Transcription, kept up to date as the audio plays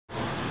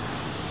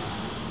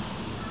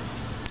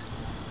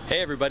Hey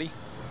everybody,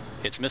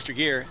 it's Mr.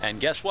 Gier, and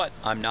guess what?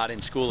 I'm not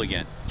in school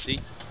again. See?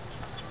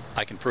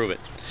 I can prove it.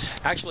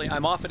 Actually,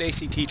 I'm off at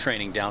ACT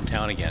training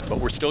downtown again, but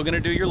we're still going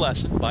to do your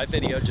lesson by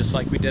video just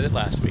like we did it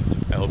last week.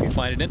 I hope you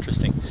find it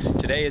interesting.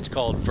 Today it's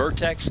called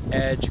Vertex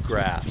Edge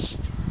Graphs.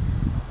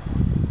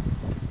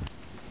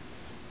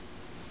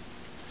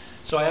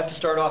 So I have to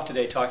start off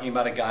today talking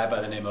about a guy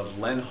by the name of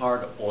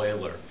Leonhard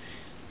Euler.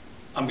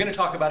 I'm going to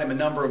talk about him a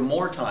number of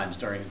more times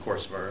during the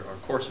course of our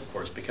course, of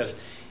course, because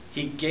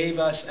he gave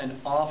us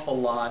an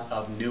awful lot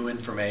of new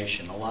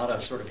information, a lot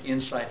of sort of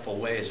insightful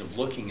ways of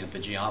looking at the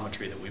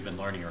geometry that we've been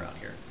learning around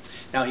here.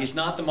 Now, he's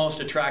not the most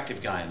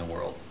attractive guy in the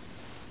world.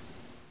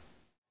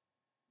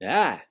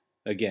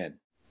 Again.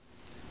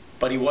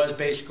 But he was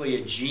basically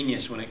a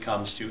genius when it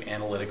comes to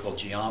analytical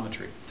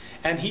geometry.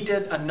 And he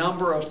did a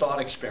number of thought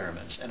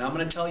experiments, and I'm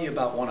going to tell you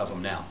about one of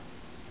them now.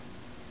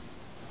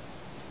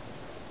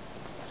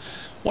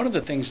 One of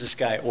the things this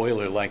guy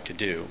Euler liked to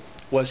do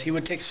was he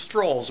would take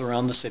strolls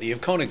around the city of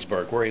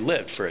Königsberg, where he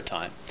lived for a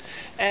time,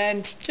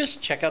 and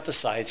just check out the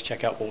sights,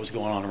 check out what was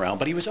going on around.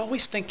 But he was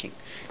always thinking.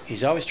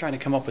 He's always trying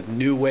to come up with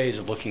new ways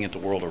of looking at the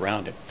world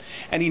around him.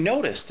 And he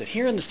noticed that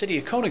here in the city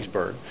of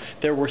Königsberg,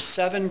 there were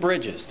 7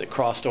 bridges that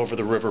crossed over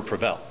the river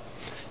Prevel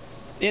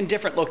in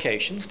different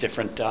locations,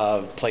 different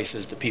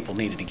places that people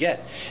needed to get.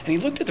 And he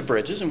looked at the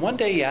bridges, and one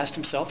day he asked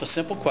himself a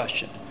simple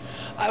question.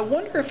 I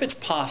wonder if it's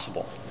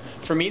possible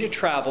for me to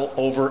travel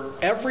over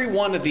every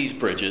one of these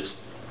bridges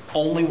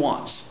only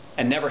once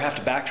and never have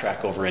to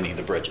backtrack over any of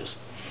the bridges.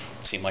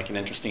 Seemed like an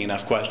interesting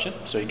enough question,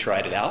 so he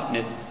tried it out, and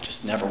it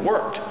just never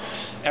worked.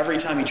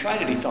 Every time he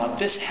tried it, he thought,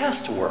 this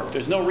has to work.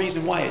 There's no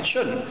reason why it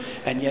shouldn't.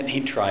 And yet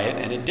he'd try it,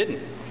 and it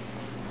didn't.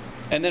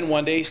 And then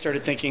one day he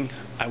started thinking,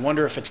 I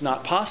wonder if it's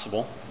not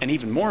possible, and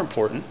even more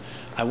important,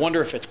 I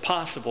wonder if it's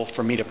possible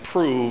for me to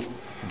prove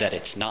that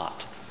it's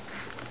not.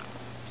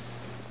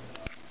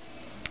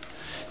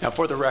 Now,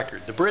 for the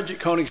record, the bridge at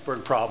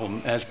Königsberg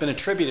problem has been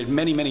attributed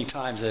many, many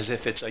times as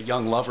if it's a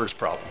young lovers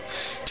problem.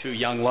 2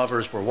 young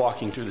lovers were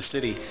walking through the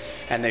city,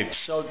 and they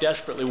so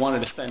desperately wanted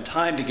to spend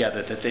time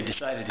together that they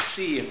decided to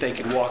see if they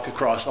could walk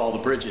across all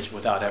the bridges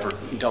without ever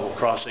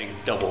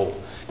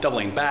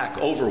doubling back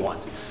over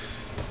one.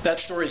 That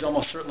story is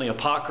almost certainly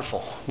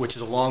apocryphal, which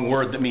is a long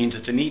word that means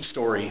it's a neat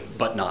story,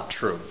 but not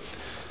true.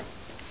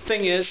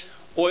 Thing is,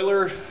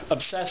 Euler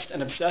obsessed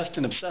and obsessed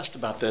and obsessed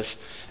about this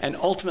and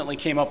ultimately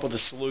came up with a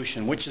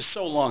solution, which is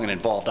so long and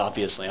involved,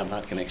 obviously, I'm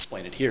not going to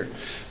explain it here.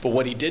 But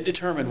what he did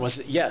determine was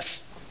that, yes,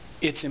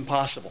 it's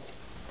impossible,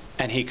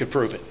 and he could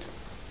prove it.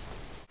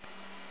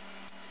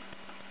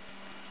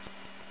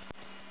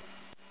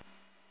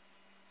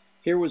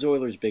 Here was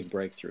Euler's big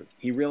breakthrough.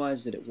 He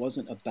realized that it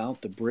wasn't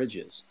about the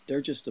bridges.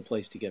 They're just a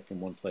place to get from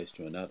one place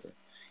to another.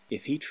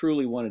 If he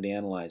truly wanted to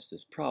analyze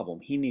this problem,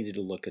 he needed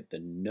to look at the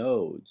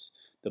nodes,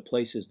 the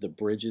places the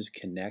bridges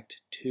connect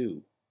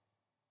to.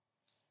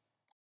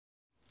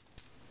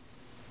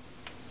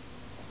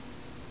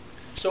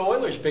 So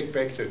Euler's big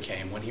breakthrough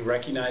came when he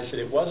recognized that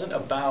it wasn't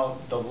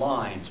about the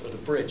lines or the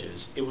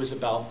bridges, it was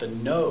about the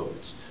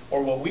nodes,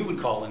 or what we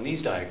would call in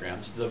these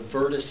diagrams, the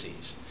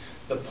vertices,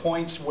 the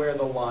points where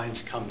the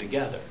lines come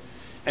together.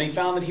 And he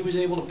found that he was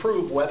able to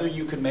prove whether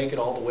you could make it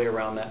all the way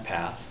around that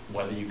path,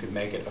 whether you could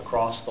make it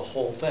across the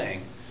whole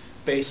thing,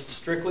 based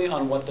strictly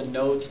on what the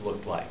nodes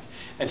looked like.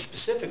 And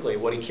specifically,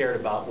 what he cared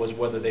about was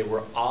whether they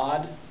were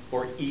odd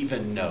or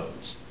even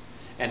nodes.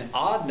 An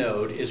odd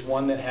node is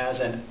one that has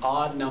an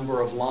odd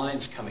number of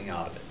lines coming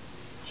out of it.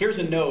 Here's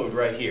a node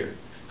right here.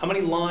 How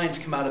many lines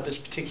come out of this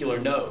particular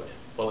node?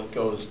 Well, it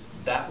goes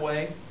that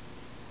way,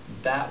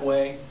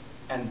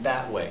 and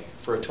that way,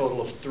 for a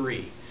total of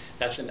 3.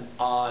 That's an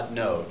odd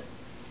node.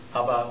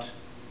 How about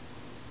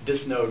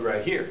this node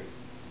right here?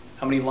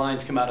 How many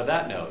lines come out of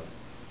that node?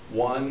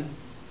 1,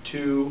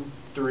 2,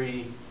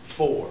 3,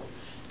 4.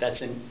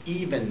 That's an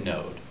even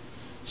node.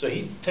 So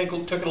he took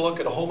a look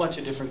at a whole bunch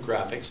of different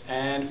graphics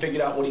and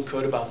figured out what he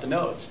could about the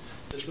nodes.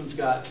 This one's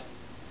got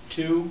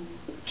 2,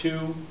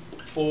 2,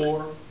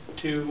 4,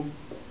 2,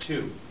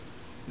 2.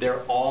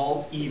 They're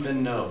all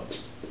even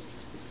nodes.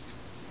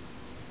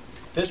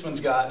 This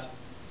one's got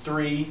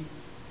 3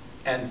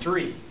 and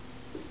 3.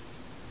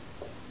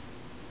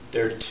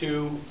 They're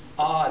 2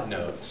 odd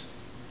nodes.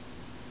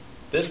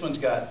 This one's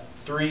got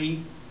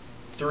 3,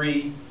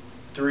 3,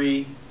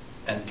 3,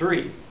 and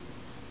 3.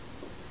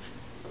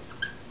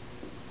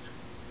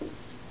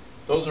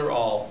 Those are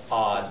all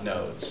odd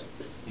nodes,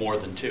 more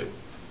than 2.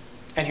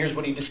 And here's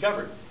what he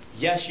discovered.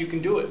 Yes, you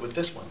can do it with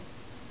this one.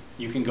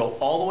 You can go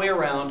all the way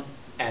around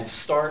and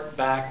start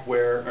back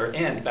where, or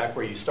end back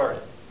where you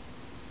started.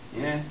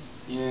 Yeah.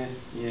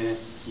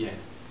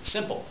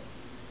 Simple.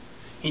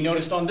 He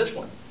noticed on this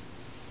one,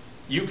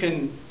 you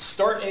can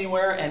start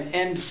anywhere and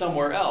end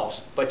somewhere else,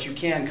 but you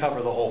can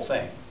cover the whole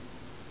thing.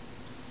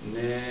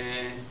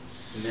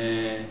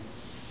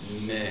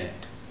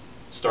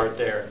 Start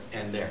there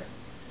and there.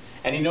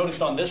 And he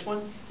noticed on this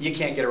one, you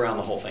can't get around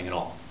the whole thing at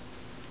all.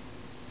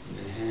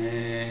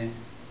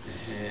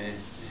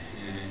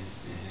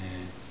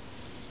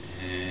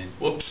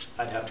 Whoops,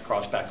 I'd have to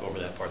cross back over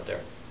that part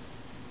there.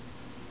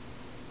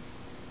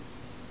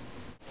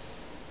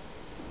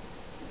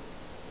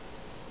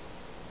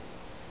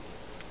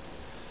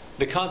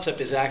 The concept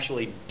is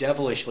actually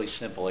devilishly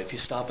simple if you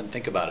stop and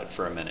think about it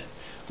for a minute.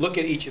 Look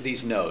at each of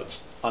these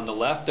nodes. On the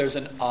left, there's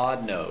an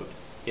odd node.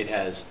 It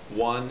has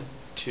 1,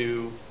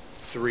 2,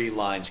 3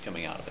 lines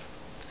coming out of it.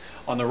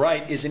 On the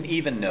right is an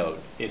even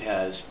node. It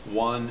has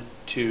 1,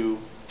 2,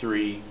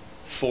 3,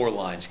 4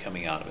 lines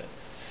coming out of it.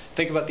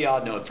 Think about the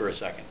odd node for a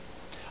second.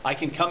 I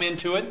can come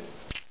into it,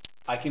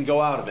 I can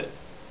go out of it.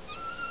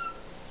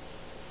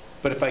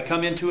 But if I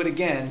come into it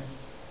again,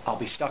 I'll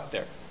be stuck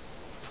there.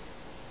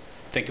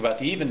 Think about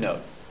the even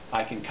node.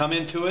 I can come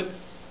into it,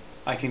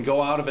 I can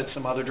go out of it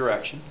some other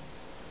direction.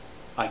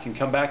 I can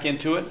come back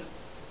into it,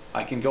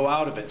 I can go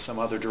out of it some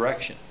other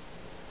direction.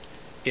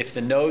 If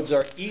the nodes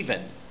are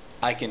even,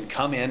 I can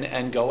come in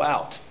and go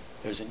out.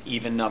 There's an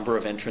even number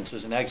of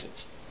entrances and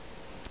exits.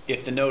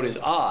 If the node is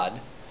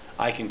odd,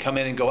 I can come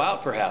in and go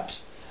out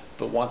perhaps,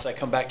 but once I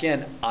come back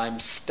in, I'm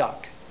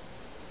stuck.